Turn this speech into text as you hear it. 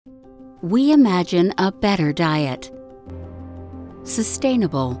we imagine a better diet.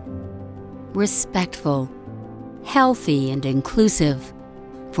 Sustainable, respectful, healthy and inclusive,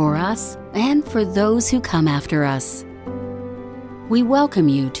 for us and for those who come after us. We welcome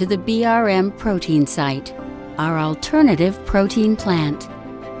you to the BRM Protein Site, our alternative protein plant,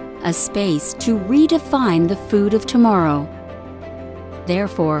 a space to redefine the food of tomorrow.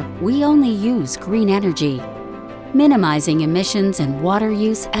 Therefore, we only use green energy, minimizing emissions and water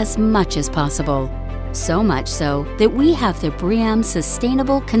use as much as possible. So much so that we have the BRM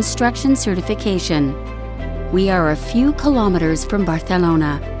Sustainable Construction Certification. We are a few kilometers from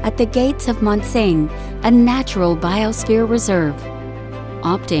Barcelona at the gates of Montseny, a natural biosphere reserve.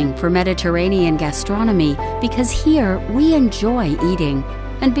 Opting for Mediterranean gastronomy because here we enjoy eating,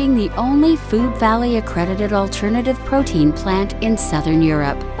 and being the only Food Valley accredited alternative protein plant in Southern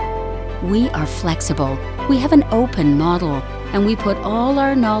Europe. We are flexible, we have an open model, and we put all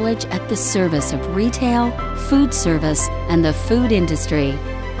our knowledge at the service of retail, food service, and the food industry.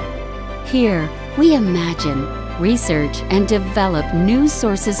 Here, we imagine, research, and develop new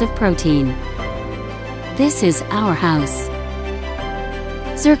sources of protein. This is our house.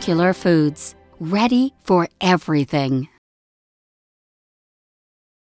 Zyrcular Foods, ready for everything.